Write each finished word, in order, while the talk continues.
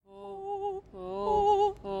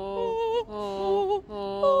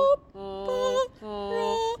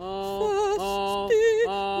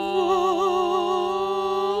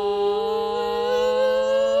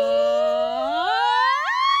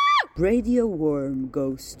Radio Worm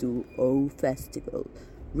goes to O Festival.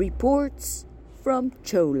 Reports from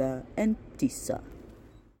Chola and Tissa.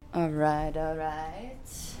 Alright.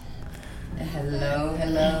 Hello.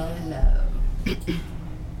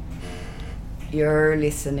 You're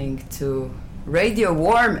listening to Radio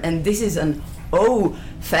Worm, and this is an O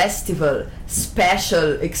Festival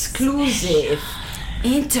special exclusive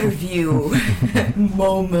interview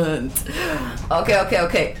moment.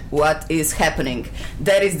 Okay. What is happening?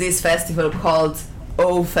 There is this festival called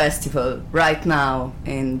O Festival right now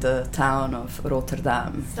in the town of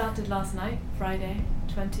Rotterdam. It started last night, Friday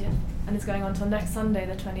 20th, and it's going on till next Sunday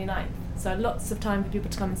the 29th. So lots of time for people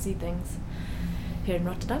to come and see things here in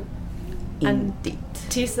Rotterdam. Indeed. And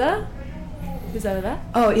Tissa, who's over there?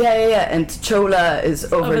 Oh, yeah. And Chola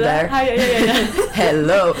is over there. Hi, yeah.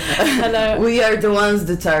 Hello. Hello. We are the ones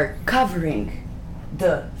that are covering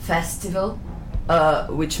the festival,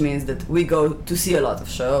 which means that we go to see a lot of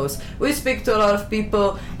shows, we speak to a lot of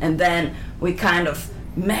people, and then we kind of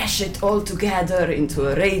mash it all together into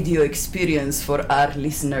a radio experience for our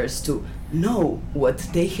listeners to know what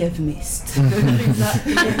they have missed.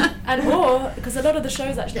 Exactly. And or, because a lot of the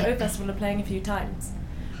shows actually at O Festival are playing a few times.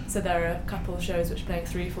 So there are a couple of shows which are playing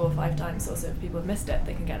 3, 4, 5 times, so if people have missed it,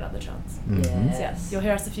 they can get another chance. Mm-hmm. So yes, you'll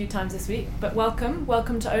hear us a few times this week. But welcome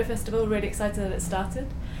to O Festival, really excited that it started.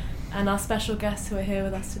 And our special guests who are here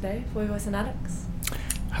with us today, Foivos and Alex.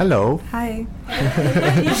 Hello. Hi.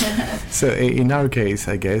 So in our case,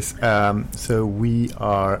 I guess, so we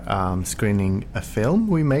are screening a film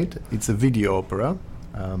we made. It's a video opera.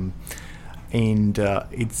 And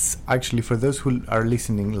it's actually, for those who are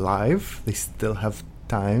listening live, they still have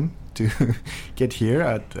time to get here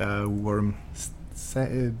at Worm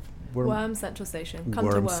Central Station. Come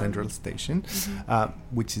to Worm Central Station, Mm-hmm.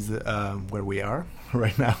 which is where we are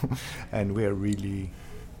right now, and we are really.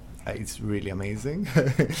 It's really amazing.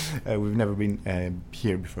 We've never been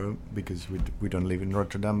here before because we don't live in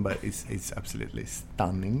Rotterdam, but it's absolutely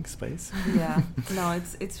stunning space. Yeah, no,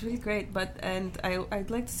 it's really great. But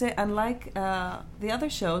I'd like to say, unlike the other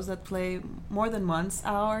shows that play more than once,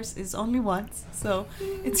 ours is only once. So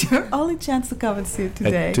it's your only chance to come and see it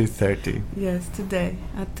today. At 2:30. Yes, today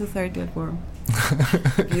at 2:30 at Worm.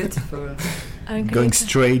 Beautiful. Going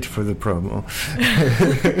straight for the promo.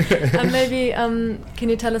 And maybe, can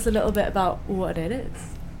you tell us a little bit about what it is?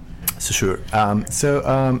 So sure. It's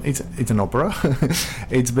an opera.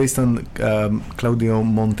 It's based on Claudio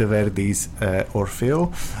Monteverdi's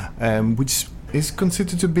Orfeo, which is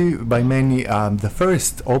considered to be by many the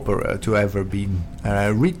first opera to ever be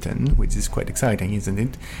written, which is quite exciting, isn't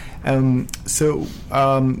it?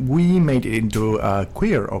 We made it into a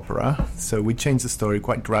queer opera, so we changed the story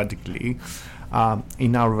quite radically.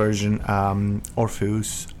 In our version,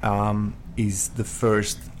 Orpheus is the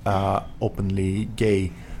first openly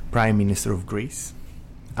gay prime minister of Greece,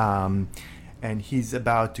 and he's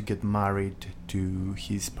about to get married to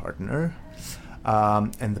his partner,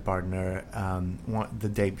 and the partner, the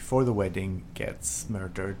day before the wedding, gets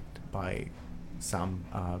murdered by some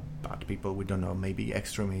bad people. We don't know, maybe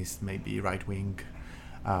extremists, maybe right-wing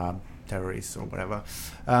terrorists or whatever.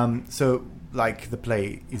 The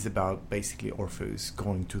play is about basically Orpheus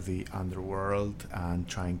going to the underworld and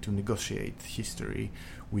trying to negotiate history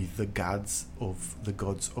with the gods of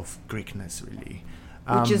Greekness, really.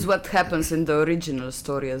 Which is what happens in the original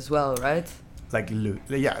story as well, right? We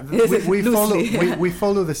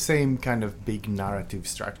follow the same kind of big narrative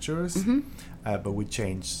structures, Mm-hmm. But we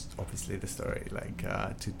changed obviously the story,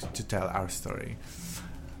 to tell our story.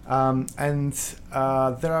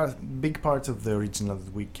 There are big parts of the original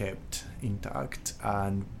that we kept intact,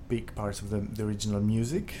 and big parts of the original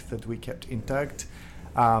music that we kept intact.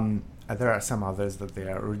 There are some others that they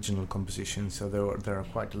are original compositions, so there are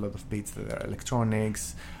quite a lot of beats that are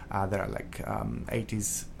electronics. There are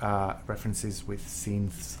 80s references with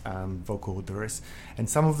synths, vocoders, and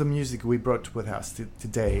some of the music we brought with us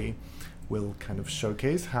today will kind of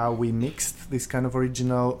showcase how we mixed this kind of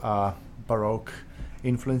original Baroque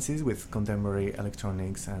influences with contemporary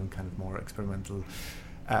electronics and kind of more experimental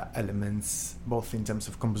elements, both in terms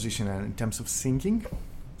of composition and in terms of singing.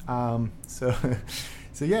 I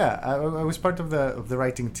was part of the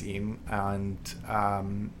writing team, and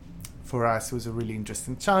for us it was a really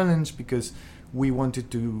interesting challenge because we wanted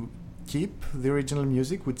to keep the original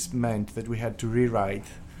music, which meant that we had to rewrite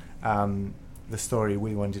the story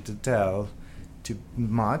we wanted to tell to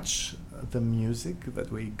match the music that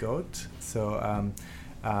we got. So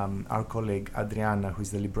our colleague Adriana,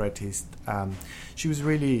 who's the librettist, she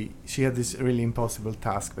had this really impossible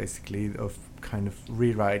task, basically, of kind of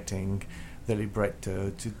rewriting the libretto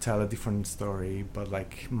to tell a different story, but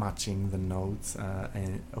like matching the notes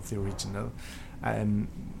of the original,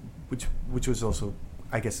 which was also,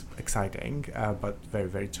 I guess, exciting, but very,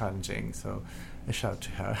 very challenging. So a shout to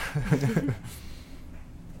her.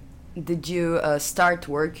 Did you start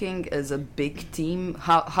working as a big team?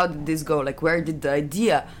 How did this go? Like, where did the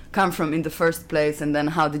idea come from in the first place, and then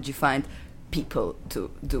how did you find people to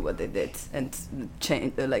do what they did and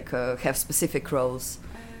change, have specific roles?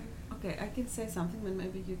 Okay, I can say something, but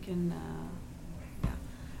maybe you can.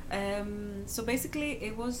 So basically,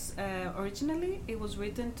 it was originally it was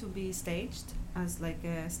written to be staged as like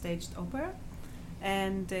a staged opera,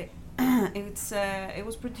 and it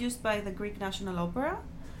was produced by the Greek National Opera.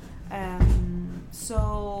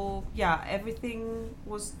 So yeah, everything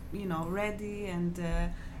was ready, and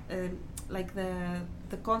like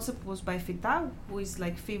the concept was by Fita, who is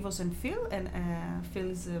like Foivos and Phil, and Phil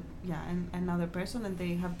is another person, and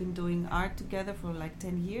they have been doing art together for like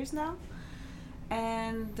 10 years now.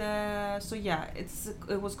 And so yeah,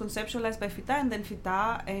 it was conceptualized by Fita, and then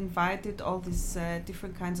Fita invited all these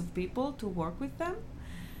different kinds of people to work with them.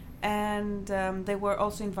 And they were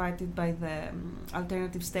also invited by the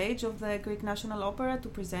alternative stage of the Greek National Opera to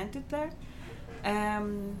present it there.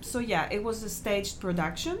 So yeah, it was a staged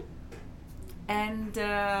production. And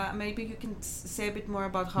maybe you can say a bit more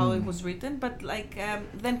about how it was written. But like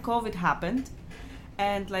then COVID happened,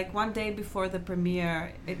 and like one day before the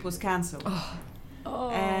premiere, it was cancelled. Oh.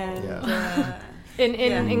 And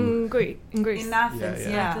in Greece. In Athens,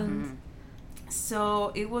 yeah. Athens.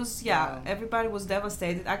 So it was, everybody was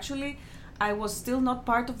devastated. Actually, I was still not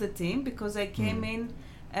part of the team because I came in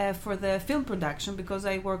for the film production because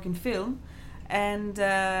I work in film. And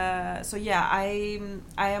so yeah, I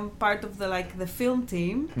am part of the film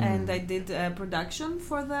team, and I did production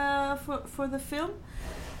for the film.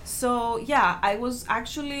 So yeah, I was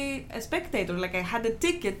actually a spectator. Like I had a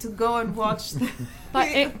ticket to go and watch.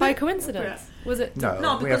 By coincidence, was it?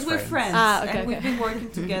 No, because we're friends, okay, and we've been working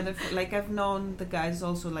together. Like I've known the guys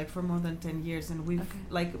also like for more than 10 years, and we've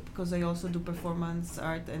because I also do performance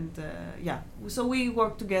art, and so we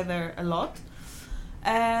work together a lot.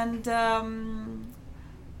 And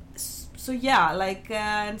so yeah,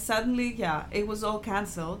 and suddenly it was all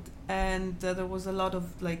cancelled, and there was a lot of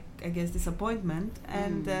I guess disappointment,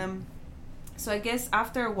 and so I guess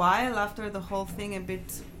after a while, after the whole thing a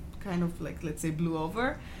bit kind of let's say blew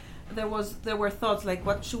over, there were thoughts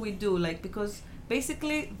what should we do, because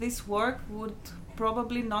basically this work would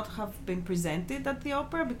probably not have been presented at the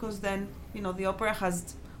opera, because then the opera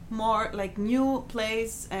has more new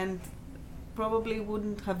plays and probably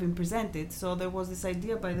wouldn't have been presented. So there was this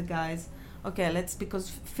idea by the guys, because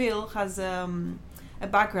Phil has a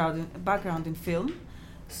background in film,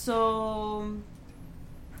 so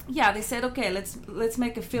they said let's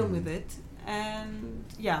make a film with it. And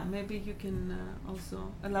maybe you can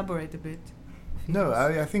also elaborate a bit. No,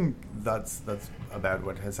 I think that's about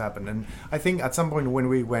what has happened. And I think at some point when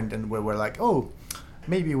we went and we were like,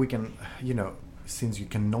 maybe we can, since you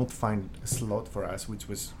cannot find a slot for us, which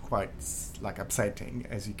was quite upsetting,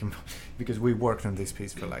 as you can, because we worked on this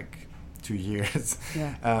piece for 2 years.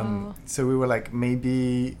 Yeah. So we were like,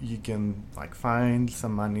 maybe you can find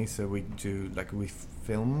some money so we do we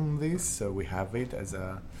film this, so we have it as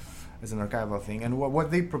an archival thing. And what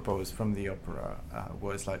they proposed from the opera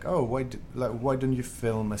was why don't you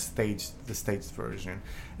film the staged version?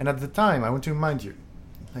 And at the time, I want to remind you,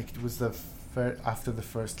 it was after the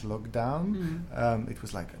first lockdown. It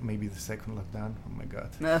was maybe the second lockdown. Oh my god!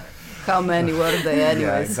 How many were they anyways?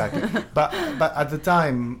 Yeah, exactly. but at the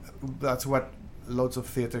time, that's what lots of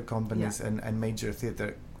theater companies and major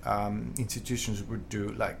theater institutions would do,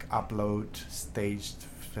 upload staged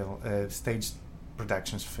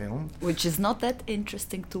productions film, which is not that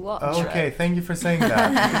interesting to watch. Okay, right? Thank you for saying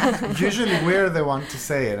that. Usually we're the one to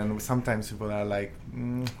say it, and sometimes people are like,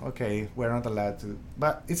 okay, we're not allowed to,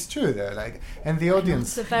 but it's true though, and the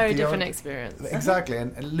audience, it's a very different experience. Exactly.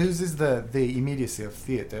 And it loses the immediacy of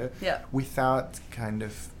theater without kind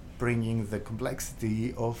of bringing the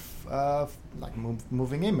complexity of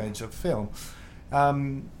moving image of film.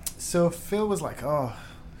 So Phil was like,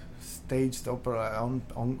 staged opera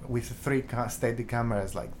on with 3 steady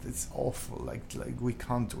cameras, it's awful, we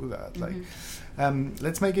can't do that,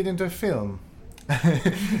 let's make it into a film.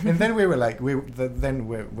 And then we were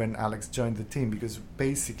when Alex joined the team, because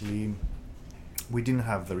basically we didn't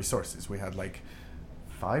have the resources. We had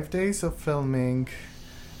 5 days of filming.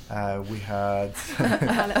 We had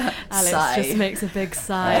Alex just makes a big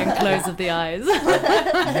sigh and close of the eyes.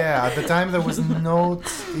 At the time there was not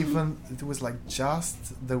even, it was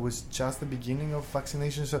there was just the beginning of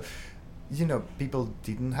vaccination, so people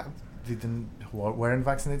didn't have weren't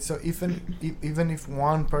vaccinated. So even if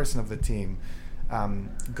one person of the team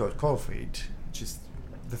got COVID, just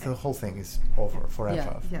the whole thing is over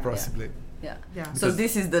forever, possibly. Yeah. Yeah. So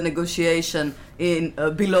this is the negotiation in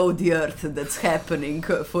below the earth that's happening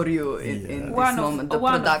for you in this moment. The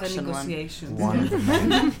production of the negotiations. One of the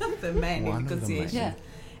many. The many One of the negotiations. many.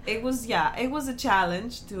 Yeah. It was a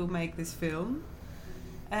challenge to make this film.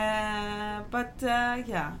 It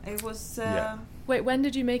was. Wait, when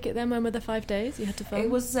did you make it then? When were the 5 days you had to film? It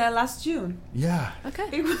was last June. Yeah. Okay.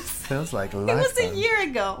 It was. Feels like a It was lifetime. a year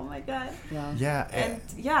ago. Oh my god. Yeah. Yeah. And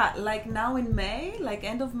like now in May, like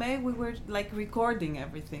end of May, we were like recording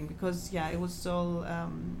everything because it was all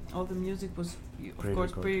the music was of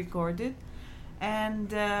course pre-recorded,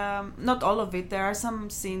 and not all of it. There are some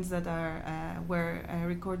scenes that were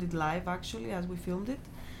recorded live actually as we filmed it.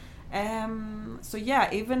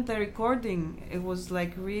 Even the recording, it was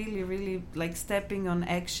like really, really like stepping on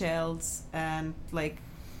eggshells and like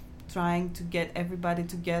trying to get everybody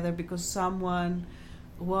together because someone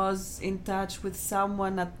was in touch with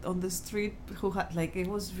someone on the street who had like it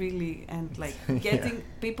was really and like getting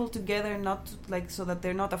people together not to, like so that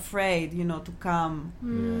they're not afraid to come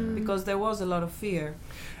because there was a lot of fear.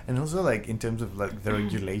 And also like in terms of like the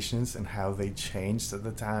regulations and how they changed at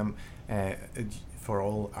the time for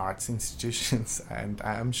all arts institutions, and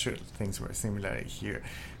I'm sure things were similar here,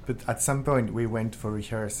 but at some point we went for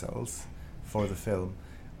rehearsals for the film,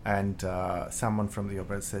 and someone from the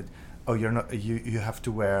opera said, "Oh, you're not. You have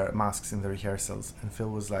to wear masks in the rehearsals." And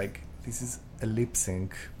Phil was like, "This is a lip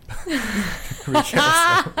sync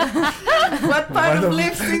rehearsal." What part of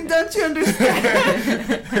lip sync don't you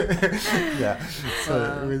understand? Yeah. So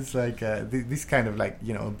it was like this kind of like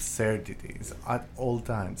absurdities at all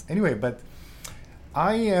times. Anyway, but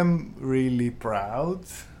I am really proud,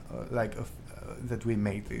 that we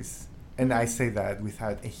made this, and I say that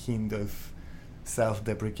without a hint of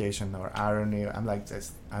self-deprecation or irony.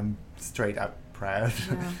 I'm straight up proud,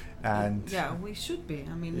 and we should be.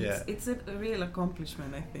 I mean, it's a real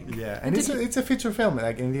accomplishment, I think. Yeah, and it's a feature film.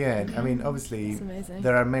 Like in the end, I mean, obviously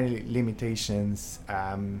there are many limitations,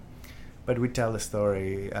 but we tell a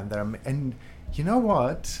story, and you know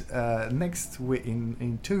what? Next week,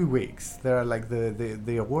 in 2 weeks, there are like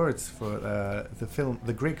the awards for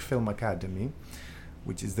the Greek Film Academy,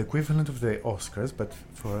 which is the equivalent of the Oscars, but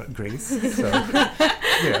for Greece. So,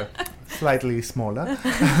 slightly smaller.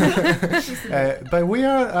 But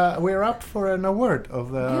we're up for an award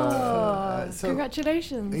of the.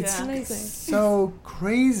 Congratulations! It's amazing. So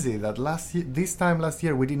crazy that this time last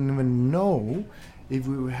year, we didn't even know if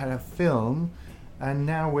we had a film. And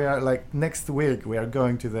now we are like next week we are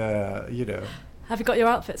going to the Have you got your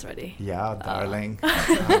outfits ready? Yeah, darling.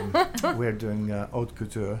 We're doing haute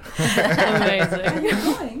couture. Amazing. Are you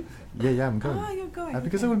going? Yeah, I'm going. Oh, you're going.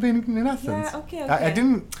 Because I will be in Athens. Yeah, okay.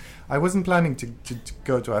 I wasn't planning to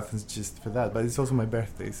go to Athens just for that, but it's also my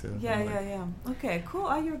birthday, so. Yeah. Okay, cool.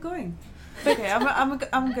 Oh, you're going. Okay,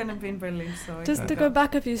 I'm gonna be in Berlin, so. Just to go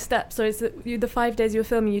back a few steps, so the 5 days you were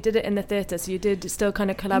filming, you did it in the theatre, so you did still kind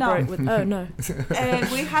of collaborate with. Oh no.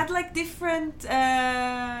 We had like different,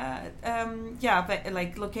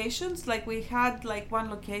 like locations. Like we had like one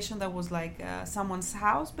location that was like someone's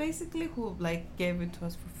house, basically, who like gave it to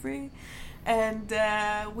us for free. And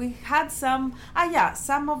we had some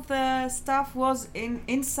of the stuff was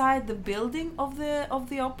inside the building of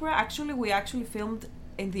the opera. Actually, we filmed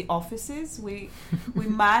in the offices. We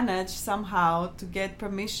managed somehow to get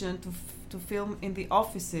permission to film in the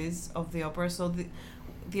offices of the opera. So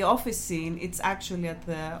the office scene, it's actually at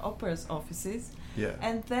the opera's offices. Yeah.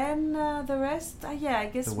 And then the rest, I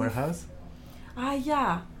guess the warehouse.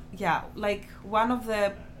 Like one of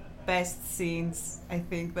the best scenes I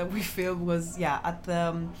think that we filmed was at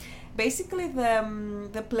the basically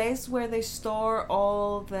the place where they store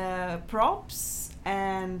all the props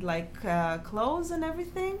and like clothes and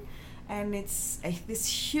everything, and it's this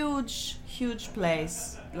huge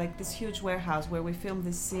place, like this huge warehouse where we filmed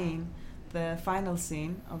this scene, the final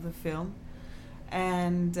scene of the film.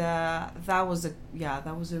 And that was a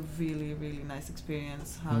really, really nice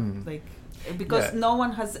experience. Because no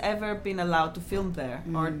one has ever been allowed to film there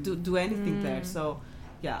or to do anything there. So,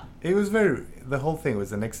 it was the whole thing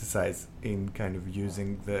was an exercise in kind of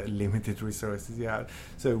using the limited resources. Yeah,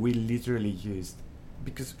 so we literally used,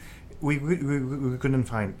 because we couldn't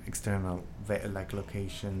find external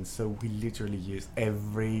locations, so we literally used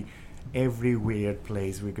every weird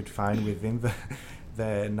place we could find within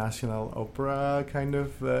the National Opera kind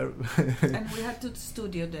of. And we had 2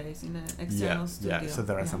 studio days in an external studio. Yeah, so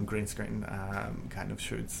there are some green screen kind of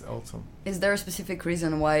shoots also. Is there a specific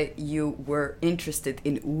reason why you were interested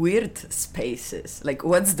in weird spaces? Like,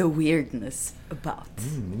 what's the weirdness about?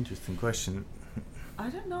 Interesting question. I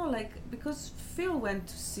don't know, like, because Phil went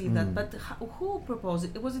to see that, but who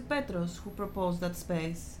proposed it? Was it Petros who proposed that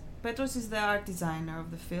space? Petros is the art designer of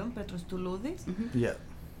the film, Petros Touloudis. Yeah.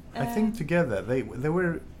 I think together they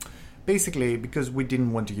were basically, because we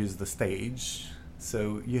didn't want to use the stage,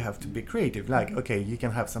 so you have to be creative. Like, okay, you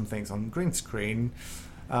can have some things on green screen,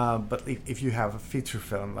 but if you have a feature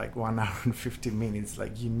film like 1 hour and 50 minutes,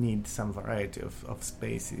 like you need some variety of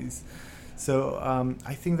spaces. So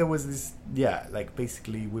I think there was this, like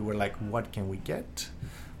basically we were like, what can we get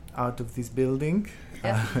out of this building?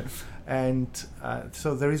 And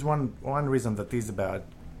so there is one reason that is about,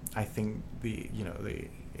 I think, the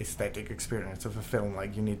aesthetic experience of a film.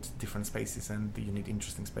 Like, you need different spaces and you need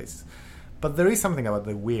interesting spaces, but there is something about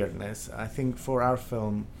the weirdness, I think, for our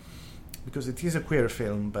film, because it is a queer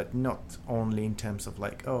film, but not only in terms of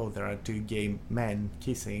like, oh, there are 2 gay men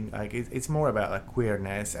kissing. Like, it's more about like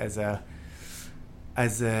queerness as a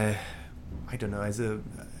I don't know, as a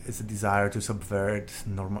desire to subvert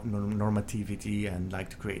normativity and like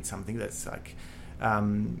to create something that's like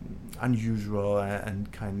unusual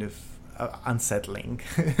and kind of unsettling.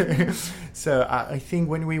 So I think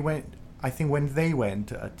when they went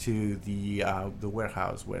to the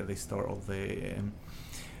warehouse where they store all the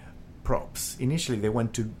props, initially they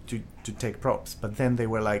went to take props, but then they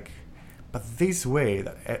were like, but this way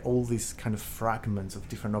that all these kind of fragments of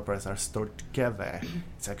different operas are stored together,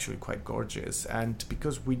 it's actually quite gorgeous. And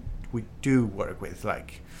because we do work with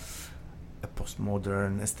like a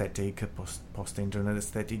postmodern aesthetic, a post-internet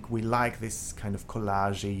aesthetic, we like this kind of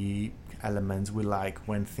collage-y elements. We like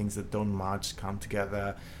when things that don't match come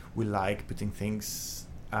together. We like putting things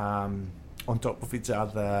on top of each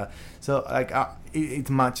other. So like it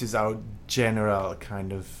matches our general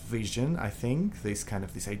kind of vision, I think. This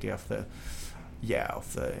idea of the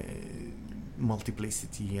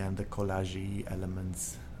multiplicity and the collage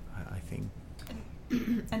elements, I think.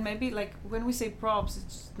 And maybe like when we say props,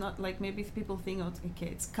 it's not like maybe people think, okay,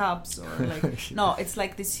 it's cups or like no, it's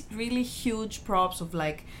like this really huge props of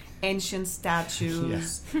like ancient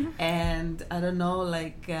statues and I don't know,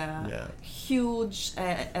 like huge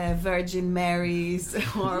Virgin Marys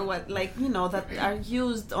or what, like, you know, that are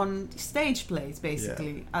used on stage plays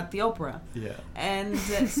basically at the opera. And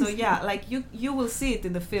so like you will see it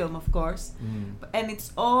in the film, of course, and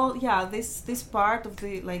it's all this part of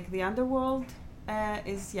the like the underworld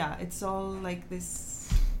is it's all like this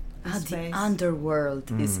space. The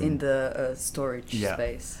underworld is in the storage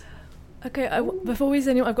space. Okay, before we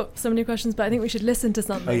say anything, I've got so many questions, but I think we should listen to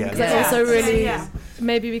something. Because I also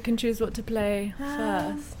maybe we can choose what to play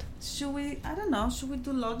first. Should we? I don't know. Should we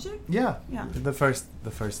do Logic? Yeah. The first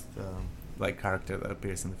like character that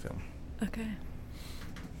appears in the film. Okay.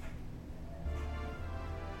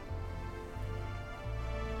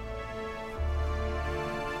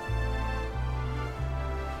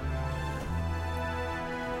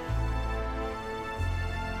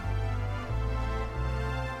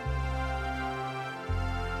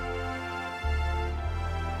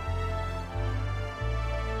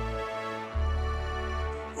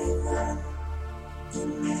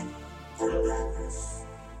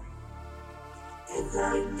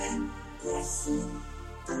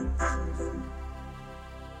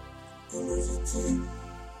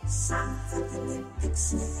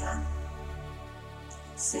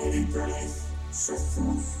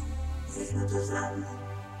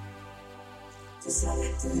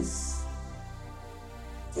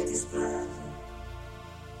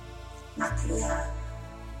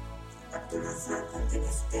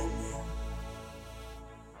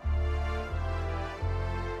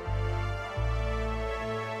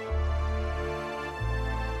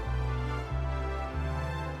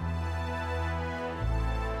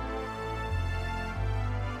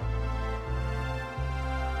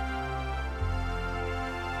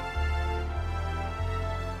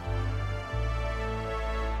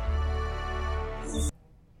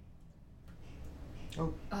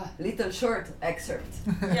 Little short excerpt.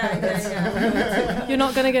 You're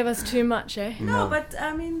not going to give us too much, eh? No, but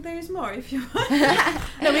I mean, there's more if you want.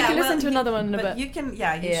 No, we can listen to another one in a bit. You can,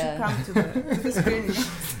 you should come to the screen.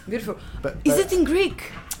 Beautiful. Is it in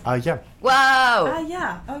Greek? Yeah. Wow.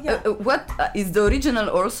 What is the original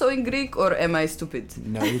also in Greek, or am I stupid?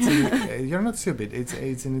 No, it's in, you're not stupid.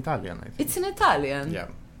 It's in Italian, I think. It's in Italian? Yeah.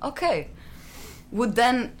 Okay. Would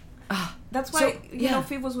then... That's why, you know,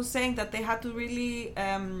 Foivos was saying that they had to really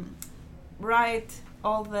write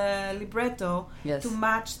all the libretto Yes. to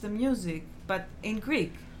match the music, but in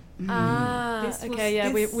Greek. This was- Okay, yeah,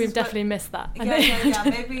 this we've is definitely missed that.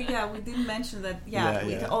 Maybe we didn't mention that.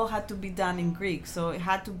 It all had to be done in Greek, so it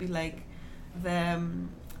had to be like the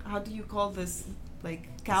how do you call this, like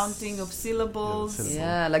counting of syllables.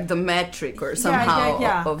 Yeah, like the metric or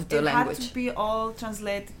somehow of the language. It had to be all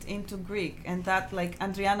translated into Greek, and that, like,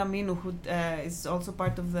 Andriana Minu, who is also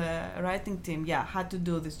part of the writing team, had to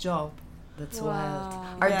do this job. That's Wow.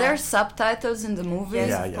 wild. Are there subtitles in the movie? Yes,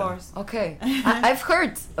 Yeah, of yeah. course. Okay. I've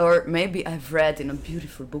heard, or maybe I've read in a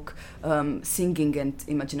beautiful book, Singing and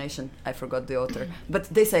Imagination. I forgot the author. But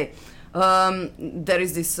they say there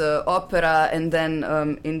is this opera, and then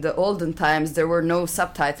in the olden times there were no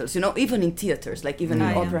subtitles, even in theaters, like even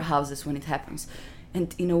in opera houses when it happens.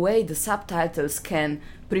 And in a way, the subtitles can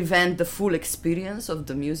prevent the full experience of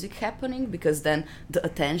the music happening, because then the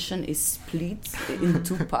attention is split in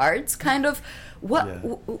two parts, kind of.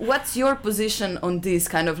 What's your position on this,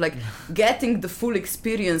 kind of like getting the full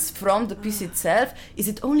experience from the piece itself? Is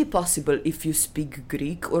it only possible if you speak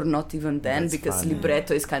Greek, or not even then? That's because funny.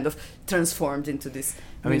 libretto is kind of transformed into this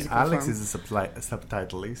musical Alex form. is a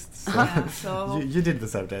subtitlist. So So you did the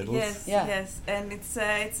subtitles. Yes, and it's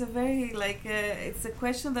a very it's a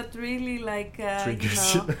question that really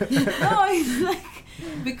Triggers you. No, it's like,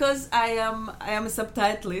 because I am a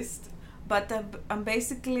subtitlist, but I'm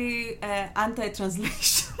basically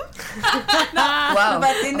anti-translation. Wow.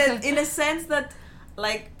 But in a sense that,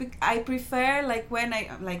 like, I prefer, when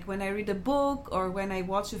I read a book or when I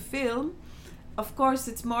watch a film, of course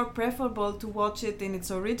it's more preferable to watch it in its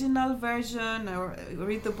original version or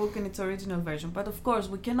read the book in its original version. But of course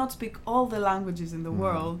we cannot speak all the languages in the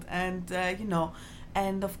world, and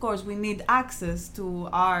and of course we need access to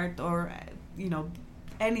art or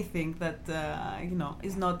anything that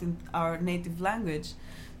is not in our native language.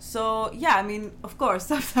 So of course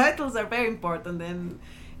subtitles are very important, and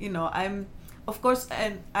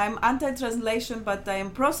I'm anti-translation, but I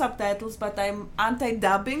am pro-subtitles, but I'm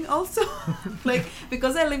anti-dubbing also.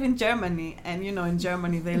 Because I live in Germany, and in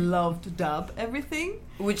Germany they love to dub everything.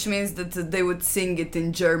 Which means that they would sing it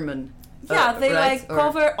in German. They right?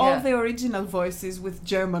 cover all the original voices with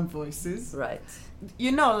German voices. Right.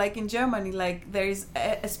 Like in Germany, there is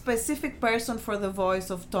a specific person for the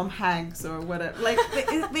voice of Tom Hanks or whatever.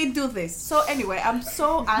 They do this. So anyway, I'm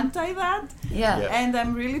so anti that. Yeah. And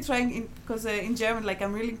I'm really trying, because in German,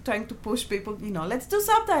 I'm really trying to push people, let's do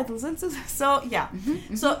subtitles. So, yeah.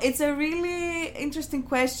 Mm-hmm. So it's a really interesting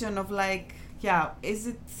question of, is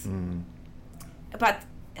it... But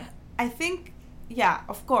I think,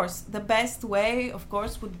 of course, the best way, of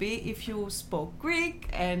course, would be if you spoke Greek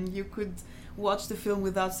and you could watch the film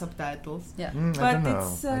without subtitles. Yeah. But I don't know.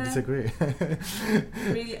 it's, I disagree.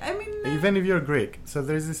 Really, Even if you're Greek, so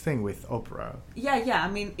there's this thing with opera.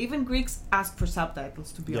 Even Greeks ask for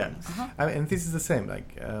subtitles, to be honest. And this is the same.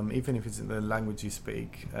 Even if it's in the language you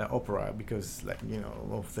speak, opera, because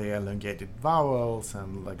of the elongated vowels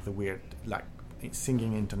and the weird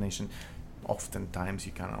singing intonation, oftentimes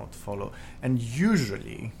you cannot follow. And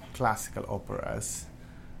usually, classical operas,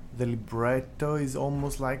 the libretto is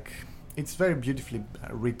almost it's very beautifully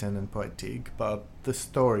written and poetic, but the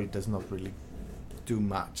story does not really do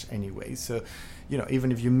much anyway. So,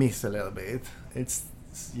 even if you miss a little bit, it's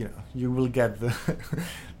you will get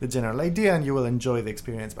the general idea and you will enjoy the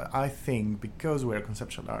experience. But I think because we're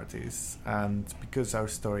conceptual artists and because our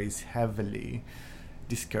story is heavily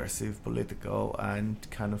discursive, political, and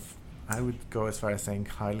kind of, I would go as far as saying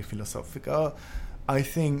highly philosophical, I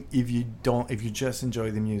think if you just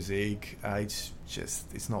enjoy the music, it's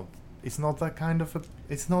not that kind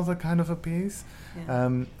of a piece.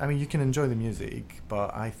 Yeah. You can enjoy the music,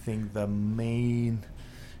 but I think the main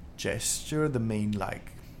gesture, the main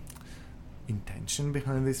intention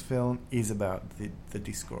behind this film is about the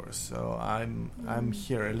discourse. So I'm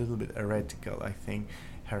here a little bit heretical,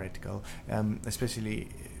 especially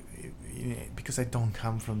because I don't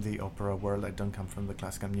come from the opera world, I don't come from the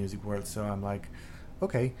classical music world. So I'm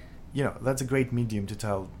okay, that's a great medium to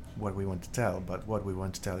tell what we want to tell, but what we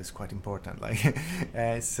want to tell is quite important.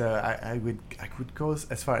 So I would go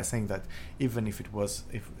as far as saying that even if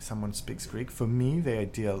someone speaks Greek, for me the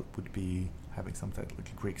ideal would be having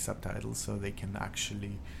Greek subtitles, so they can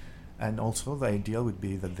actually, and also the ideal would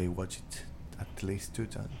be that they watch it at least 2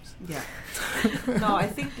 times. Yeah. No, I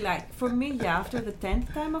think for me, after the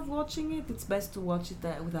 10th time of watching it, it's best to watch it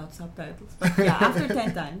without subtitles. But after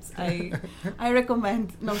 10 times, I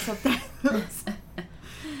recommend no subtitles.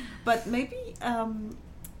 But maybe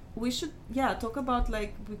we should talk about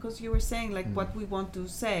because you were saying what we want to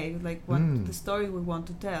say, what the story we want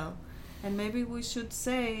to tell. And maybe we should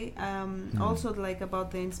say also like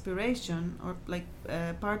about the inspiration, or like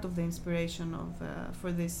part of the inspiration of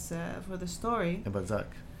for this for the story About Zach.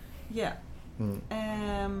 Yeah.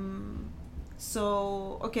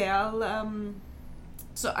 So okay,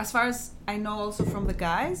 so as far as I know, also from the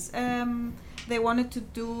guys, they wanted to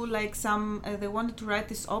do like some. They wanted to write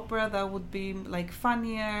this opera that would be like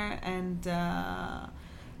funnier and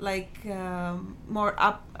like more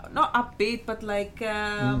not upbeat, but like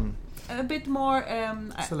a bit more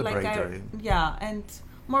celebratory. And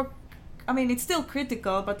more. I mean, it's still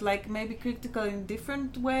critical, but like maybe critical in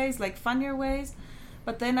different ways, like funnier ways.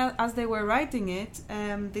 But then, as they were writing it,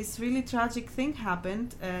 this really tragic thing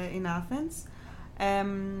happened in Athens.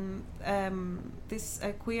 This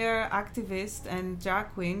queer activist and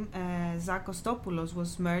drag queen, Zach Kostopoulos,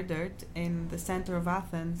 was murdered in the center of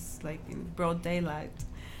Athens, like in broad daylight.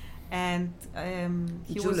 And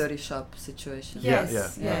he jewelry shop situation.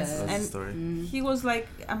 Yes, That's and the story. he was like,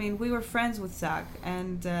 I mean, we were friends with Zach,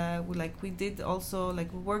 and we did also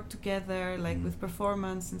like we worked together like with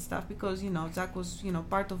performance and stuff, because Zach was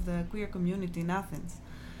part of the queer community in Athens,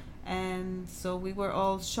 and so we were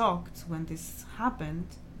all shocked when this happened.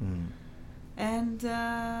 And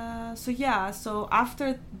so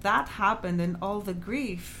after that happened and all the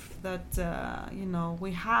grief that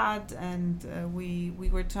we had, and we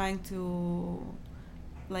were trying to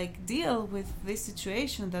like deal with this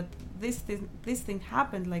situation, that this thing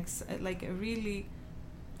happened, like a really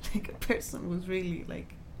like a person was really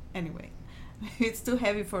like, anyway. It's too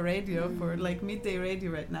heavy for radio, for like midday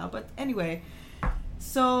radio right now, but anyway.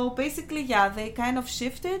 So basically, they kind of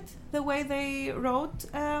shifted the way they wrote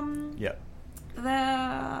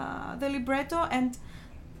the libretto, and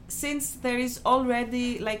since there is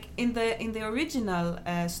already like in the original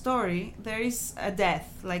story, there is a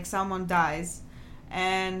death, like someone dies,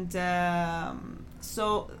 and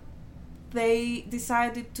so they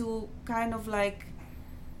decided to kind of like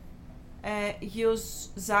use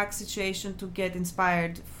Zach's situation to get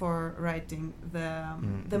inspired for writing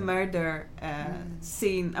the murder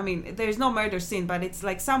scene. I mean, there's no murder scene, but it's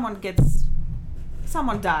like someone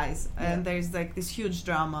dies, and there's like this huge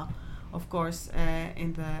drama, of course,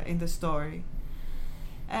 in the story.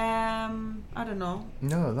 I don't know.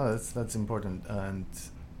 No, that's important, and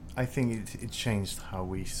I think it changed how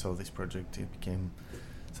we saw this project. It became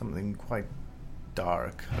something quite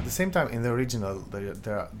dark. At the same time, in the original,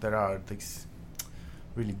 there are these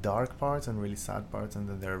really dark parts and really sad parts, and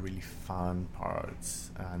then there are really fun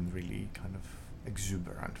parts and really kind of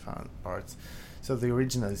exuberant fun parts. So the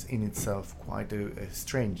original is in itself quite a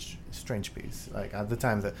strange piece. Like at the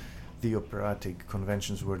time, the operatic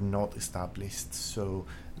conventions were not established, so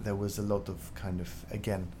there was a lot of kind of,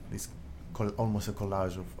 again, this almost a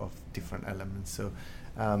collage of different elements. So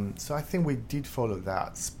I think we did follow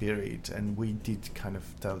that spirit, and we did kind of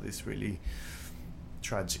tell this really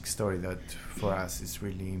tragic story that for us is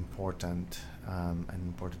really important, and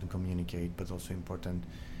important to communicate, but also important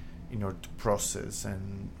in order to process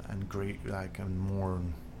and grieve, like, and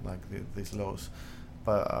mourn like these loss.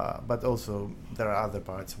 But also there are other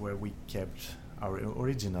parts where we kept our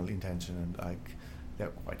original intention, and like they're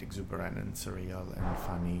quite exuberant and surreal and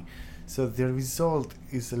funny. So the result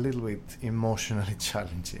is a little bit emotionally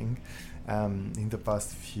challenging. In the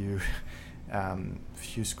past few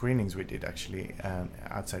screenings we did actually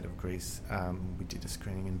outside of Greece, we did a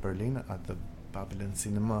screening in Berlin at the Babylon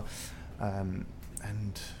Cinema, and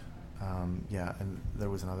there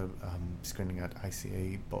was another screening at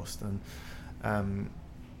ICA Boston.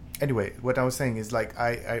 Anyway, what I was saying is like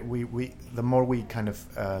we the more we kind of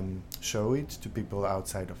show it to people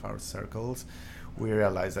outside of our circles, we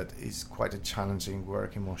realize that it's quite a challenging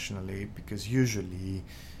work emotionally, because usually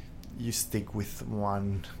you stick with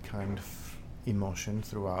one kind of emotion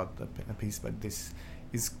throughout a piece, but this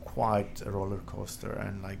is quite a roller coaster,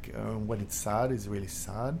 and like when it's sad, it's really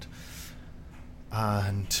sad,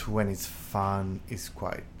 and when it's fun, it's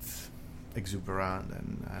quite exuberant,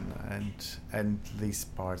 and these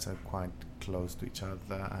parts are quite close to each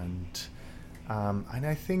other, and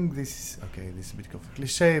I think this is a bit of a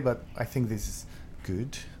cliche, but I think this is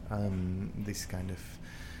good, this kind of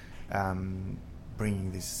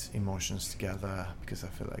bringing these emotions together, because I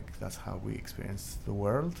feel like that's how we experience the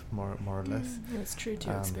world, more or less. It's true to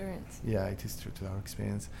your experience. Yeah, it is true to our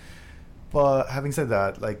experience. But having said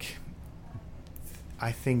that, like,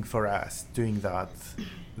 I think for us doing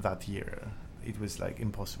that year, it was like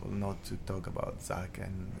impossible not to talk about Zach,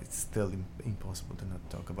 and it's still impossible to not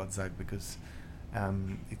talk about Zach, because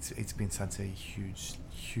it's been such a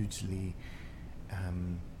hugely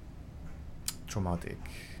traumatic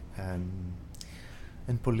and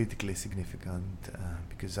and politically significant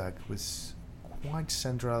because Zach was quite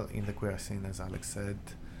central in the queer scene, as Alex said,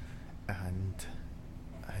 and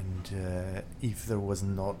if there was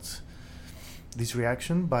not this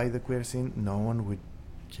reaction by the queer scene, no one would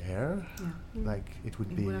care. Like it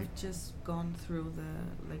would be. Would have just gone through the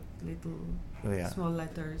little small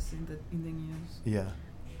letters in the news. Yeah.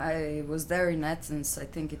 I was there in Athens, I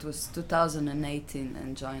think it was 2018,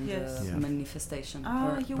 and joined the manifestation.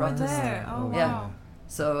 You protest. were there. Oh, wow. Yeah.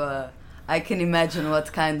 So I can imagine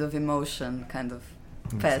what kind of emotion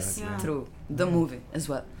passed through the movie as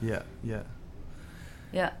well. Yeah, yeah.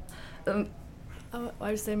 Yeah.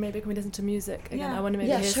 I would say maybe can we listen to music again? Yeah. I want to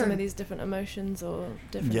maybe hear some of these different emotions or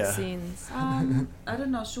different scenes. I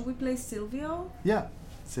don't know. Should we play Silvio? Yeah,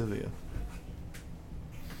 Silvio.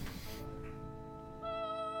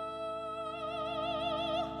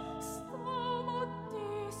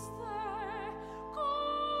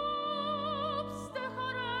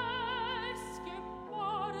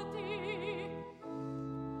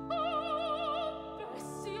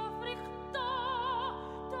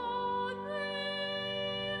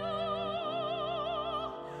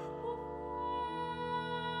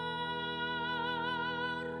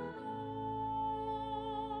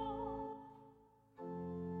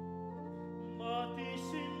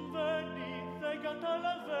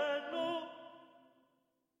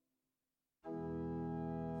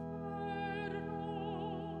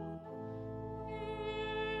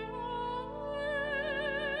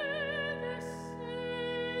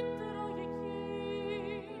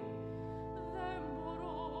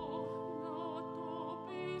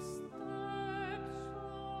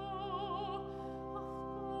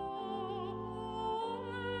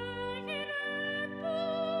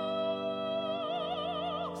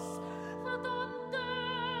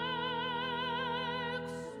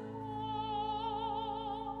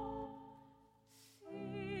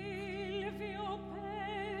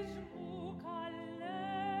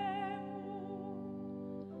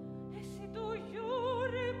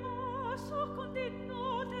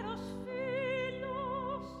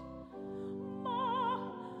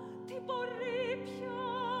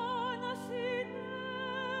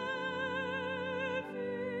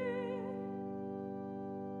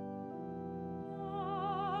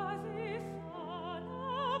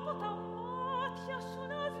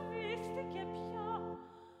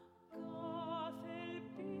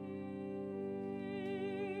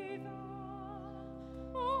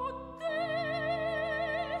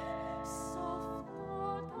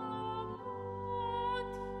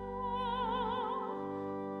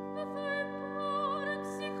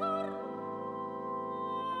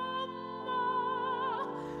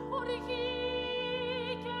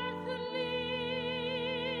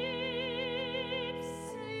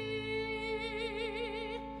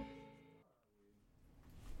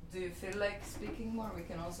 Do you feel like speaking more? We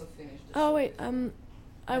can also finish this. Oh wait,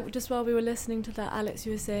 just while we were listening to that, Alex,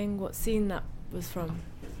 you were saying what scene that was from.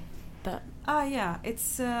 That. Yeah,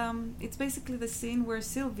 it's basically the scene where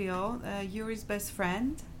Silvio, Yuri's best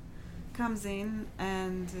friend, comes in,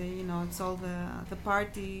 and it's all the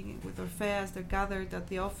party with ORFEA. They're gathered at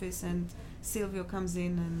the office, and Silvio comes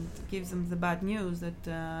in and gives them the bad news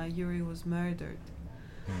that Yuri was murdered.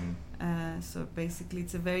 So basically,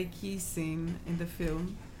 it's a very key scene in the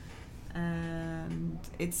film. And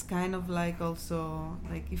it's kind of like also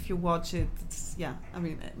like if you watch it, it's I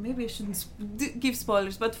mean maybe I shouldn't give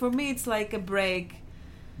spoilers, but for me it's like a break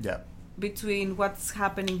between what's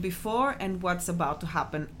happening before and what's about to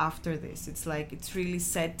happen after this. It's like it's really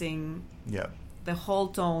setting the whole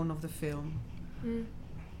tone of the film.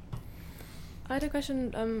 I had a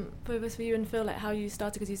question Foivos, for you and Phil, like how you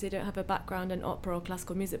started, because you say you don't have a background in opera or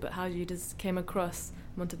classical music, but how you just came across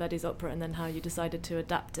Monteverdi's opera and then how you decided to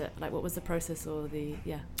adapt it. Like what was the process or the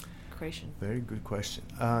creation? Very good question.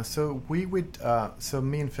 So we would, so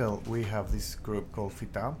me and Phil, we have this group called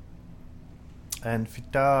Fita, and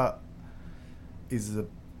Fita is a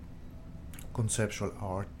conceptual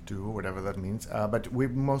art too, whatever that means. But we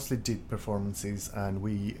mostly did performances, and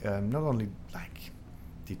we not only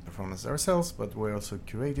did performances ourselves, but we also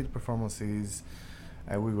curated performances.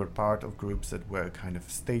 We were part of groups that were kind of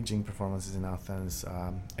staging performances in Athens,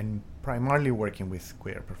 and primarily working with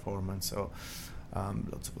queer performance. So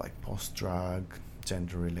lots of post-drag,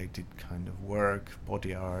 gender-related kind of work,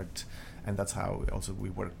 body art, and that's how we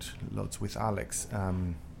worked lots with Alex,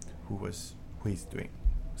 who is doing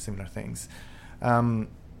similar things,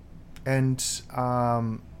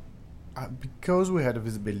 because we had a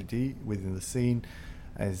visibility within the scene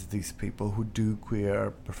as these people who do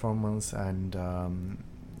queer performance, and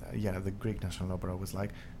the Greek National Opera was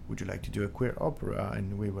like, would you like to do a queer opera?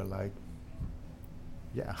 And we were like,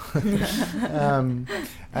 yeah.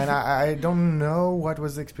 And I don't know what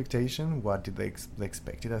was the expectation. What did they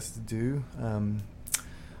expected us to do?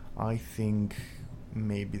 I think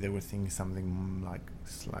maybe they were thinking something like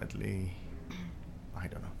slightly, I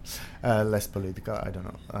don't know, less political. I don't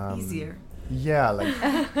know. Easier. Yeah, like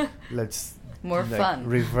let's More like, fun.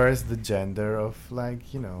 reverse the gender of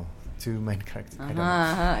like, you know, two main characters. I don't know.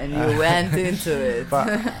 And you went into it. But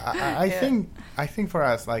I think for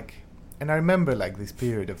us, like, and I remember like this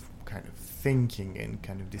period of kind of thinking and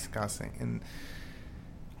kind of discussing, and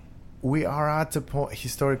we are at a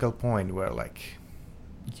historical point where, like,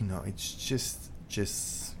 you know, it's just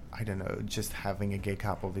I don't know, just having a gay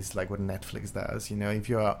couple is like what Netflix does. You know, if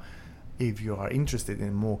you are interested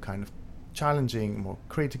in more kind of challenging, more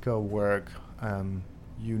critical work,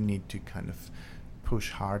 you need to kind of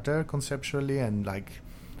push harder conceptually and like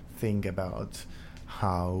think about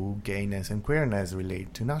how gayness and queerness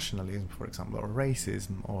relate to nationalism, for example, or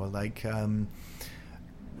racism, or like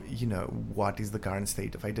you know, what is the current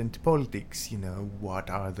state of identity politics, you know, what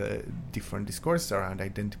are the different discourses around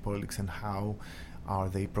identity politics and how are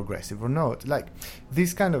they progressive or not. Like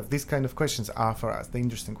these kind of questions are for us the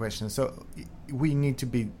interesting questions. So we need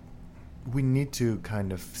to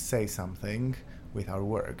kind of say something with our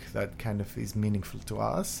work that kind of is meaningful to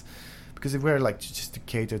us, because if we're like just to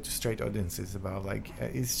cater to straight audiences about like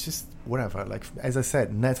it's just whatever, like as I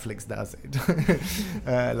said, Netflix does it.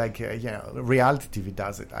 Like you know, reality TV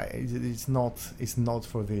does it. It's not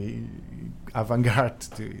for the avant-garde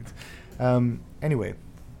to do it. Anyway,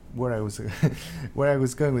 where I was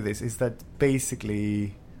going with this is that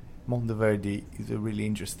basically Monteverdi is a really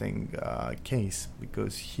interesting case,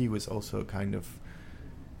 because he was also kind of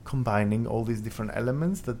combining all these different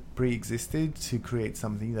elements that pre-existed to create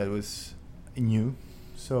something that was new.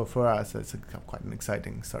 So for us, that's quite an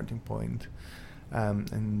exciting starting point,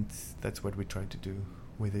 and that's what we try to do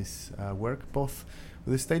with this work, both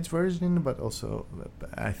with the stage version, but also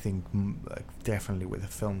I think like definitely with the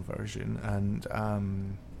film version,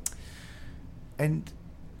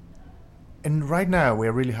 and right now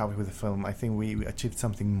we're really happy with the film. I think we achieved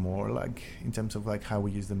something more, like in terms of like how we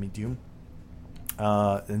use the medium.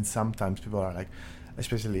 And sometimes people are like,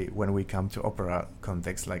 especially when we come to opera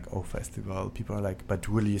context like O Festival, people are like, but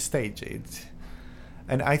will you stage it?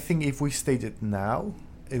 And I think if we stage it now,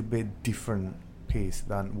 it'll be a different piece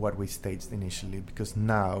than what we staged initially, because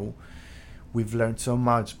now we've learned so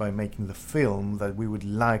much by making the film that we would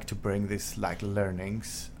like to bring this like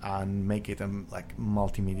learnings and make it a like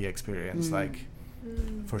multimedia experience,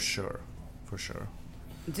 for sure.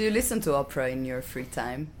 Do you listen to opera in your free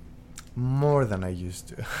time? More than I used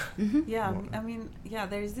to. Yeah, I mean, yeah,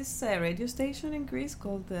 there is this radio station in Greece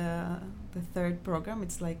called the Third Program.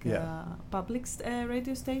 It's like a public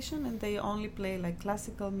radio station, and they only play like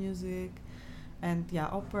classical music and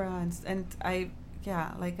opera, and I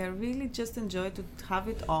really just enjoy to have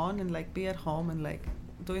it on and like be at home and like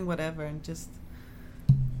doing whatever and just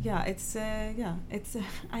I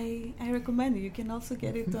recommend it. You can also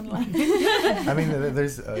get it online. I mean,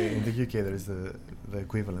 there's in the UK there's the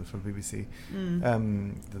equivalent for BBC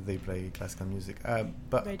that they play classical music,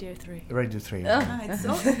 but Radio 3. Radio 3. It's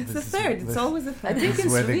the third. It's always the third. I think in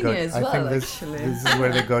Slovenia as well, actually. This is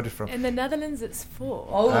where they got it from. In the Netherlands, it's 4.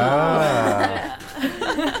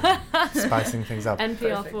 Spicing things up.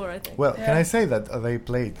 NPR 4, I think. Well, can I say that they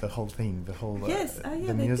played the whole thing, the whole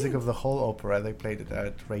the music did. of the whole opera? They played it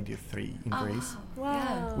at Radio 3 in Greece,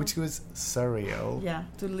 Wow. which was surreal. Yeah,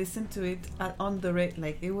 to listen to it on the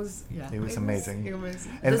like it was. Yeah, it was amazing.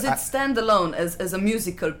 And does it stand alone as a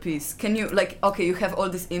musical piece? Can you like you have all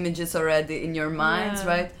these images already in your minds,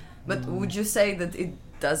 right? But would you say that it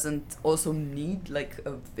doesn't also need like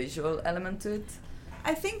a visual element to it?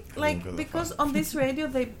 I think because on this radio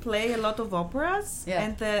they play a lot of operas,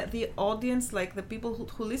 and the audience, like the people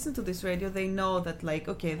who listen to this radio, they know that like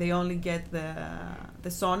they only get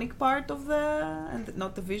the sonic part of and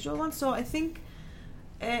not the visual one. So I think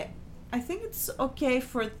it's okay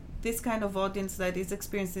for this kind of audience that is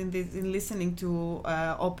experiencing this in listening to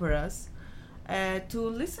operas to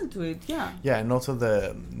listen to it. Yeah, and also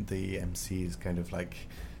the MC is kind of like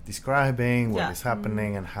describing what is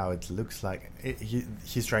happening and how it looks like.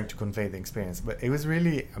 He's trying to convey the experience, but it was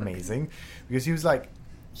really amazing because he was like,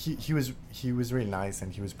 he was really nice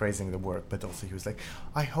and he was praising the work, but also he was like,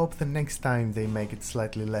 I hope the next time they make it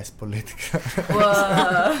slightly less political.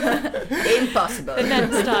 Impossible. The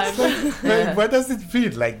next time. Like, what does it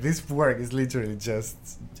feel like? This work is literally just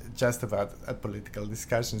about a political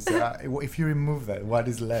discussion. So if you remove that, what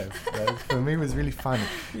is left? For me, it was really funny.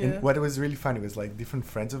 And what was really funny was like different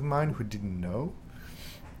friends of mine who didn't know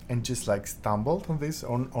and just like stumbled on this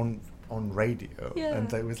on on radio, Yeah.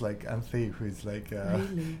 and I was like Anthea, who is like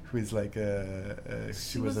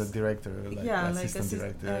she was a director, assistant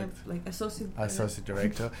director, like associate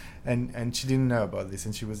director, and she didn't know about this,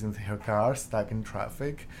 and she was in her car stuck in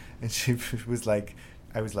traffic, and she was like,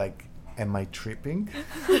 I was like, am I tripping?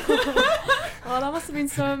 Oh, that must have been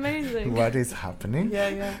so amazing. What is happening?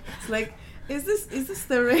 Yeah. It's like, is this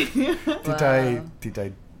the radio? Did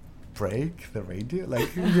I break the radio? Like,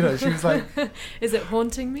 she was like, Is it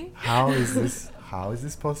haunting me? how is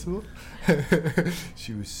this possible?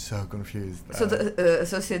 She was so confused. So the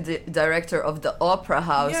associate director of the opera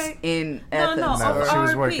house in Athens. No, No, of she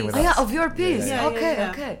was our working piece. with us. Of your piece. Yeah.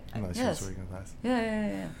 Okay. No, she Yes. was working with us.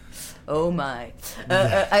 Yeah. Oh my.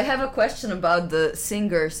 I have a question about the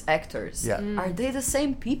singers, actors. Yeah. Mm. Are they the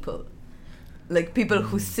same people? Like people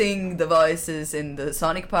who sing the voices in the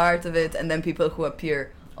sonic part of it, and then people who appear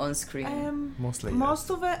on screen. Mostly. Most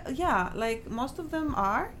of it, like most of them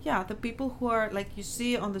are. Yeah, the people who are like you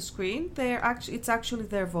see on the screen, it's actually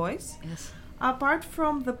their voice. Yes. Apart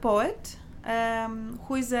from the poet,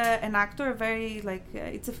 who is an actor, very like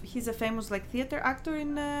he's a famous like theater actor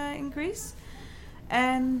in Greece,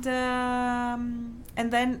 and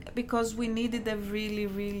then because we needed a really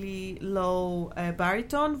really low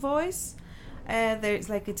baritone voice. There's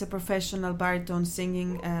like it's a professional baritone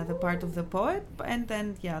singing the part of the poet, and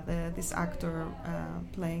then this actor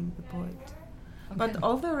playing the poet. Okay. But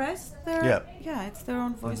all the rest, it's their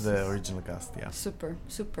own voices. The original cast, yeah. Super.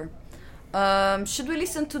 Should we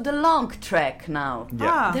listen to the long track now?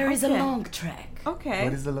 Yeah. There is a okay. long track. Okay.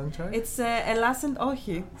 What is the long track? It's Elas and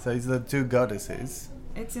Ohi. So it's the two goddesses.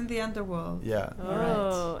 It's in the underworld. Yeah.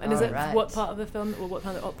 Oh, and is it what part of the film, or what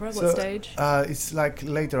part of the opera, what stage? It's like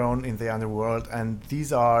later on in the underworld, and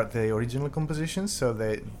these are the original compositions. So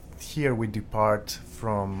here we depart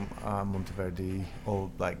from Monteverdi,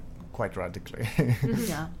 all like quite radically.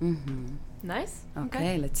 Yeah. Mm-hmm. Nice.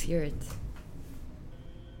 Okay, let's hear it.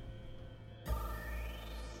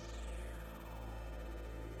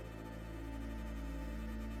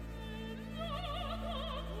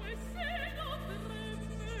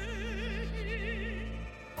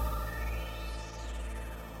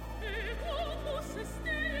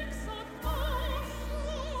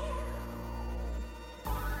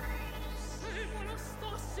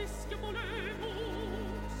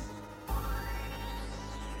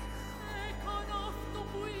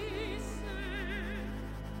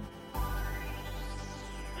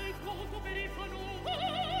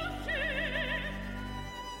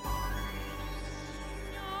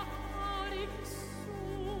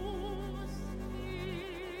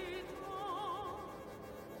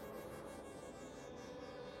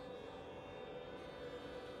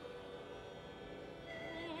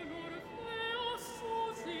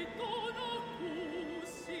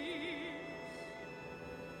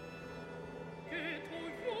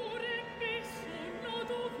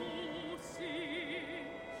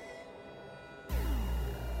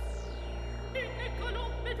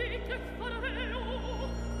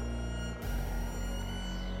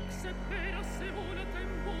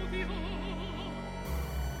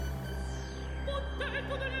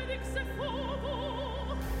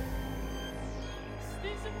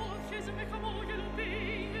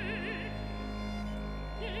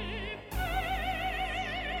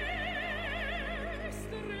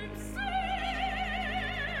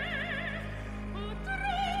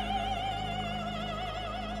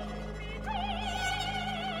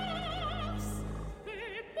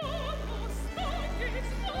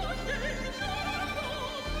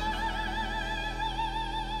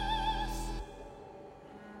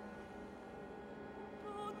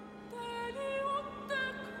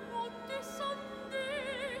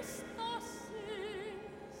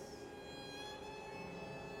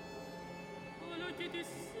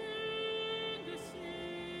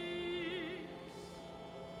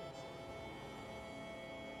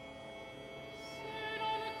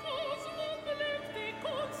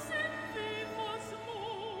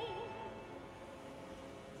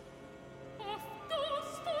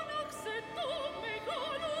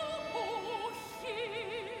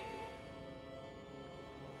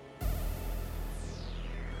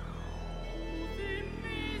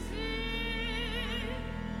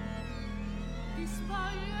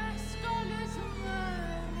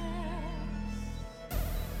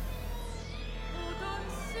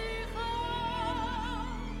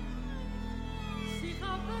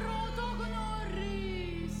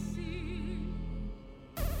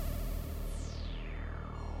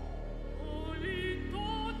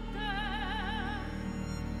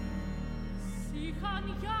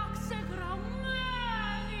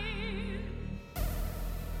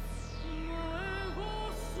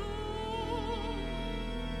 Mego su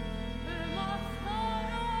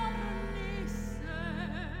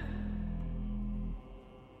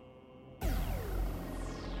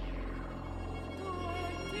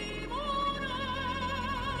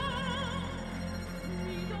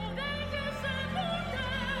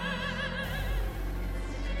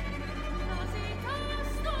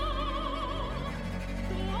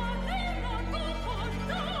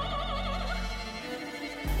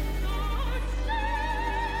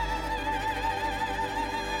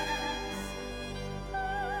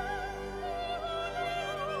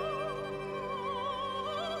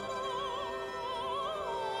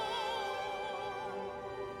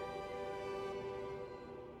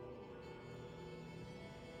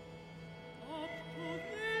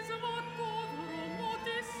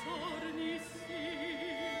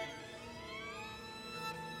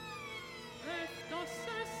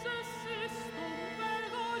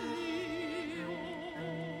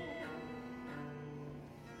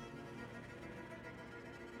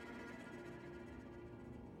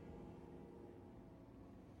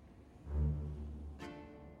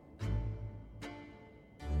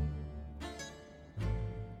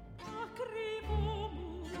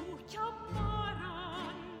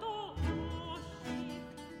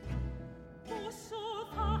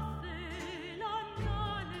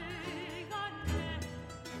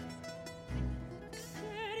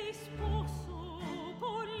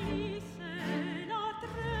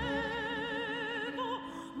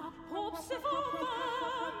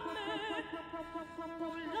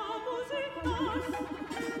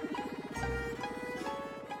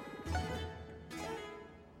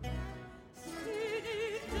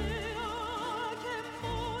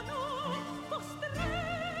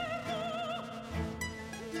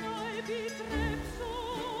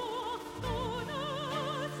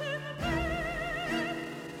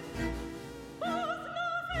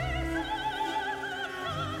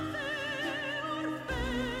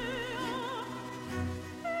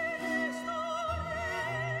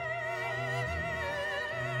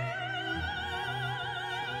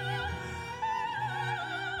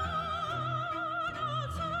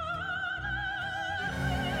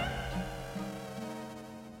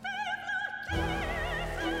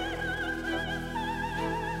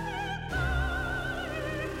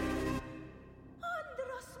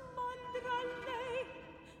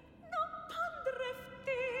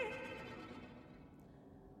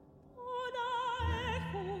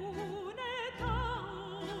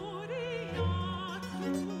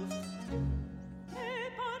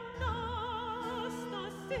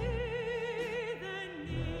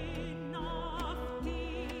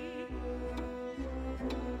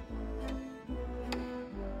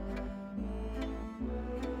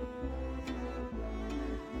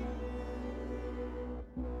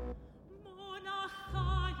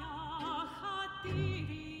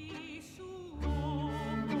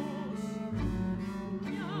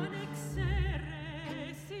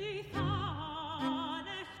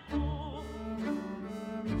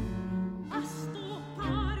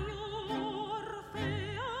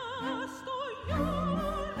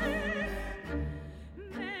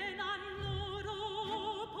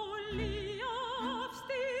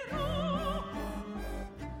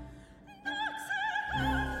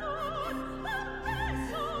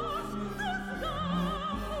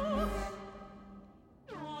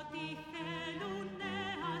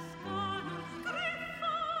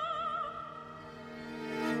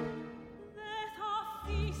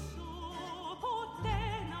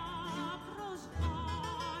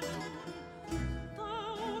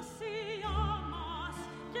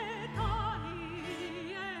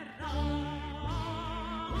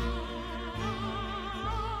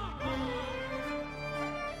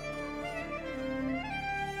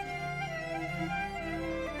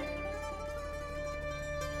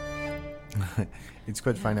It's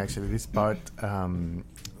quite fun actually. This part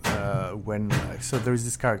when so there is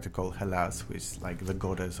this character called Hellas, which is like the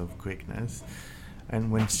goddess of Greekness, and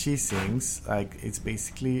when she sings, like it's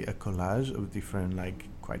basically a collage of different like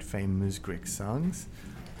quite famous Greek songs,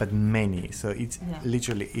 but many. So it's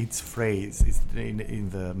literally each phrase is in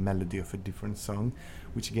the melody of a different song,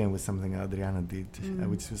 which again was something Adriana did,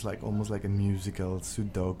 which was like almost like a musical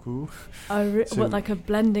Sudoku. So what, like a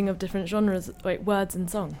blending of different genres, like words and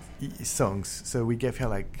songs? Songs. So we gave her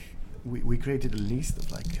like, we created a list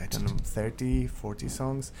of like, I don't know, 30, 40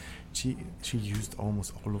 songs. She used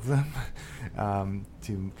almost all of them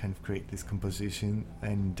to kind of create this composition.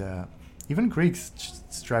 And even Greeks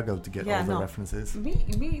struggle to get all the references.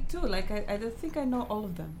 Me too. Like I don't think I know all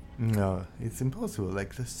of them. No, it's impossible.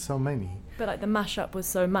 Like there's so many. But like the mashup was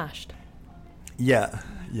so mashed. Yeah.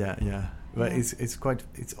 But it's quite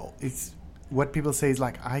it's what people say is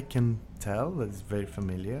like I can tell that it's very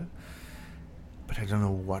familiar, but I don't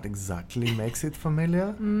know what exactly makes it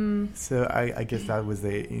familiar. So I guess that was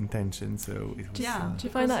the intention. So it was. Yeah. Did you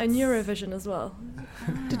find that in Eurovision as well?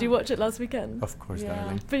 Did you watch it last weekend? Of course,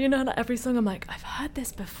 darling. But you know, like every song, I'm like, I've heard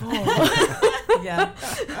this before. yeah.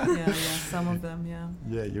 Some of them, yeah.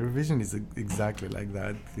 Yeah, Eurovision is exactly like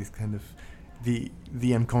that. This kind of the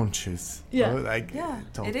unconscious. Yeah. Like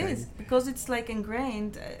it is, because it's like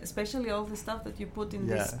ingrained, especially all the stuff that you put in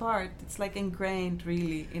this part. It's like ingrained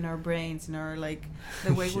really in our brains, in our like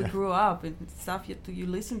the way we grew up, and stuff you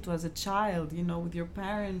listen to as a child, you know, with your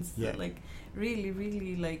parents. Like really,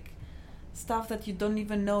 really like stuff that you don't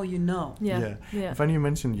even know you know. Yeah. Funny you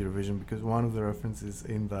mentioned Eurovision, because one of the references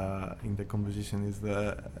in the composition is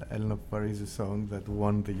the Elena Parisi song that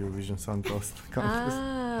won the Eurovision Song Contest.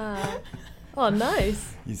 Oh,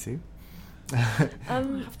 nice. You see? I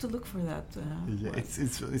have to look for that.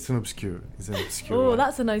 It's an obscure. Oh, one.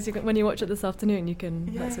 that's a nice. When you watch it this afternoon, you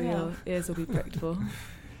can. That's what your ears will be pricked for.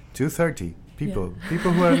 2:30 people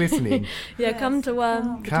who are listening. Come to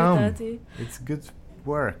come. 2:30. It's good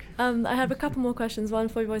work. I have a couple more questions. One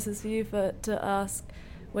for Foivos is for you to ask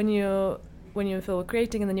when you and Phil were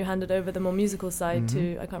creating, and then you handed over the more musical side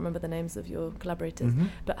to, I can't remember the names of your collaborators,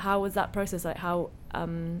 but how was that process? Like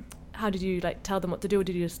how did you like tell them what to do, or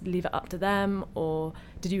did you just leave it up to them, or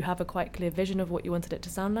did you have a quite clear vision of what you wanted it to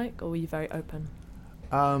sound like, or were you very open?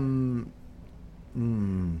 A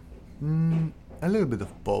little bit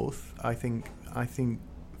of both. I think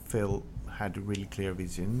Phil had a really clear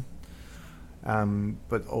vision.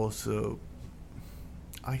 But also,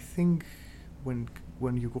 I think when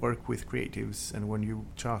you work with creatives and when you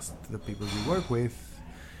trust the people you work with,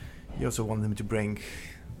 you also want them to bring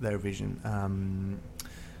their vision.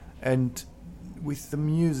 And with the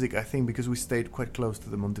music, I think because we stayed quite close to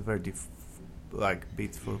the Monteverdi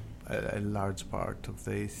beats for a large part of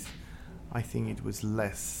this, I think it was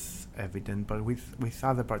less evident. But with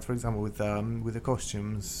other parts, for example, with the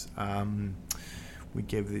costumes, we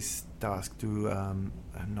gave this task to a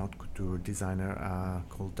not couture designer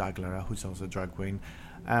called Daglara, who's also a drag queen,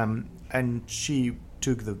 and she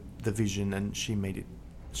took the vision and she made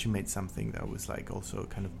something that was like also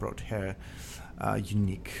kind of brought her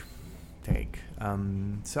unique take.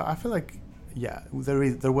 So I feel like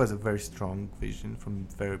there was a very strong vision from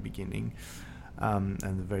the very beginning, and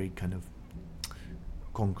a very kind of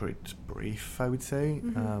concrete brief, I would say.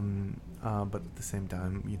 But at the same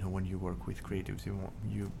time, when you work with creatives, you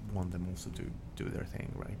want them also to do their thing,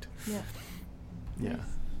 right? Yeah. Yeah.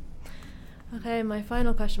 Nice. Okay, my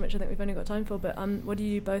final question, which I think we've only got time for, but what are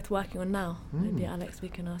you both working on now? Maybe Alex, we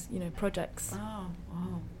can ask, projects.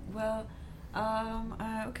 Well,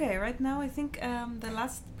 okay, right now I think the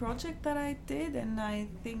last project that I did, and I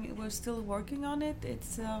think we're still working on it,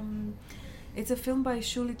 it's a film by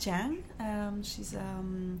Shuli Chang. She's a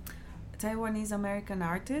Taiwanese American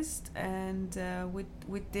artist, and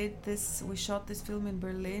we shot this film in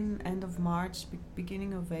Berlin end of March,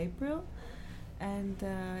 beginning of April, and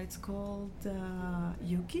it's called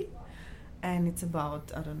Yuki, and it's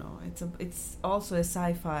about, I don't know, it's also a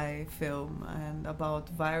sci-fi film and about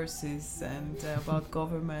viruses and about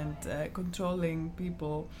government controlling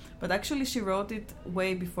people, but actually she wrote it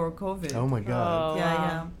way before COVID. Oh my god.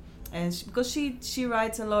 Yeah. And because she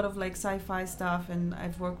writes a lot of like sci-fi stuff, and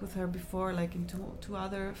I've worked with her before, like in two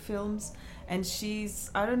other films, and she's,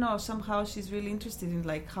 I don't know, somehow she's really interested in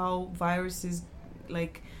like how viruses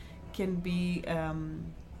like can be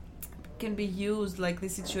used, like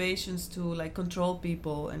these situations to like control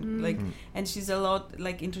people, and and she's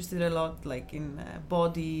interested a lot like in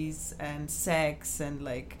bodies and sex and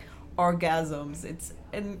like orgasms. It's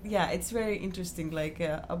very interesting, like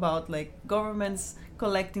about like governments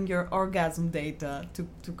collecting your orgasm data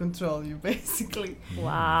to control you, basically.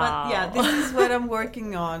 Wow. But yeah, this is what I'm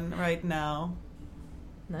working on right now.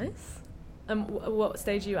 Nice. What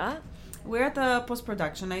stage are you at? We're at the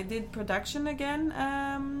post-production. I did production again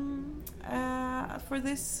for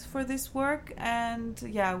this work, and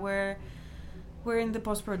yeah, we're in the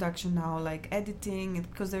post-production now, like editing,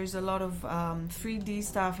 because there's a lot of 3D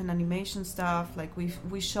stuff and animation stuff. Like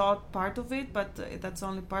we shot part of it, but that's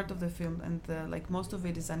only part of the film, and like most of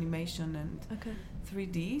it is animation and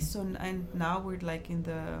 3D. So and now we're like in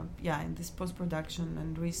this post-production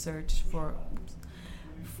and research for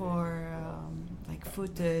like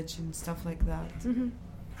footage and stuff like that.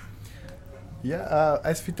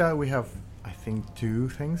 As Vita, we have, I think, 2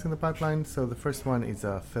 things in the pipeline. So the first one is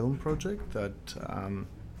a film project that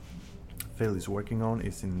Phil is working on.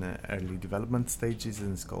 It's in the early development stages,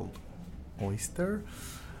 and it's called Oyster.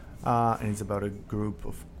 And it's about a group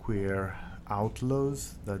of queer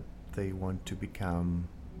outlaws that they want to become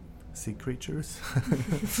sea creatures.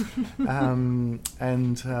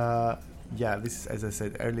 This is, as I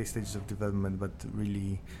said, early stages of development, but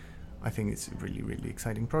really, I think it's a really, really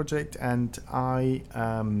exciting project. And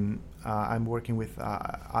I'm working with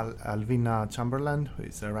Alvina Chamberlain, who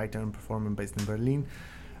is a writer and performer based in Berlin.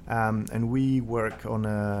 And we work on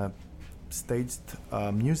a staged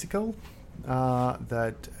musical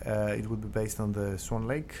that it will be based on the Swan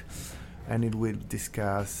Lake, and it will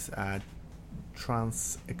discuss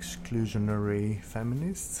trans-exclusionary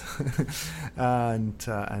feminists. and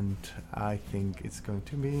I think it's going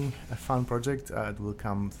to be a fun project. It will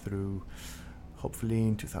come through hopefully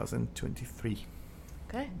in 2023.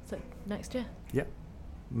 Okay, so next year. Yeah,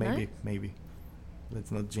 maybe. Nice. Maybe. Let's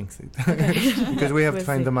not jinx it. Okay. Because we have We'll to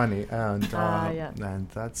find see. the money, and Yeah. and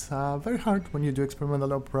that's very hard when you do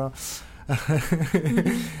experimental opera.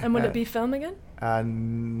 And will it be film again?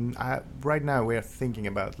 And right now we are thinking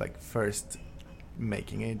about like first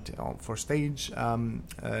making it for stage, and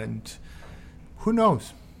who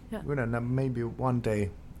knows? Yeah. We don't know. Maybe one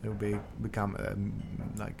day it will become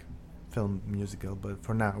like film musical. But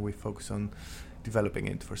for now, we focus on developing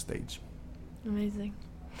it for stage. Amazing.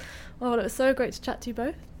 Well, it was so great to chat to you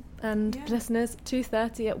both. And listeners,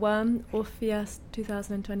 2:30 at Worm,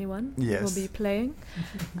 ORFEA2021 Yes. will be playing.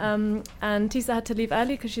 And Tisa had to leave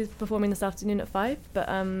early because she's performing this afternoon at 5. But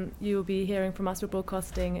you will be hearing from us. We're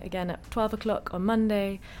broadcasting again at 12 o'clock on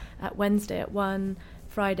Monday, at Wednesday at 1,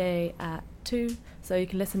 Friday at 2, so you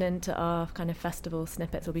can listen in to our kind of festival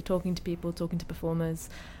snippets. We'll be talking to people, talking to performers,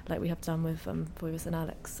 like we have done with Foivos and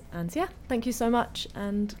Alex. And yeah, thank you so much,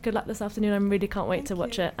 and good luck this afternoon. I really can't wait to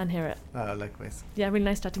watch it and hear it. Likewise. Yeah, really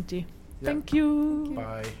nice chatting to you. Yeah. Thank you.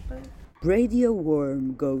 Bye. Radio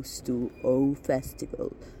Worm goes to O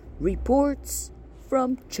Festival. Reports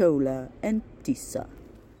from Chola and Tissa.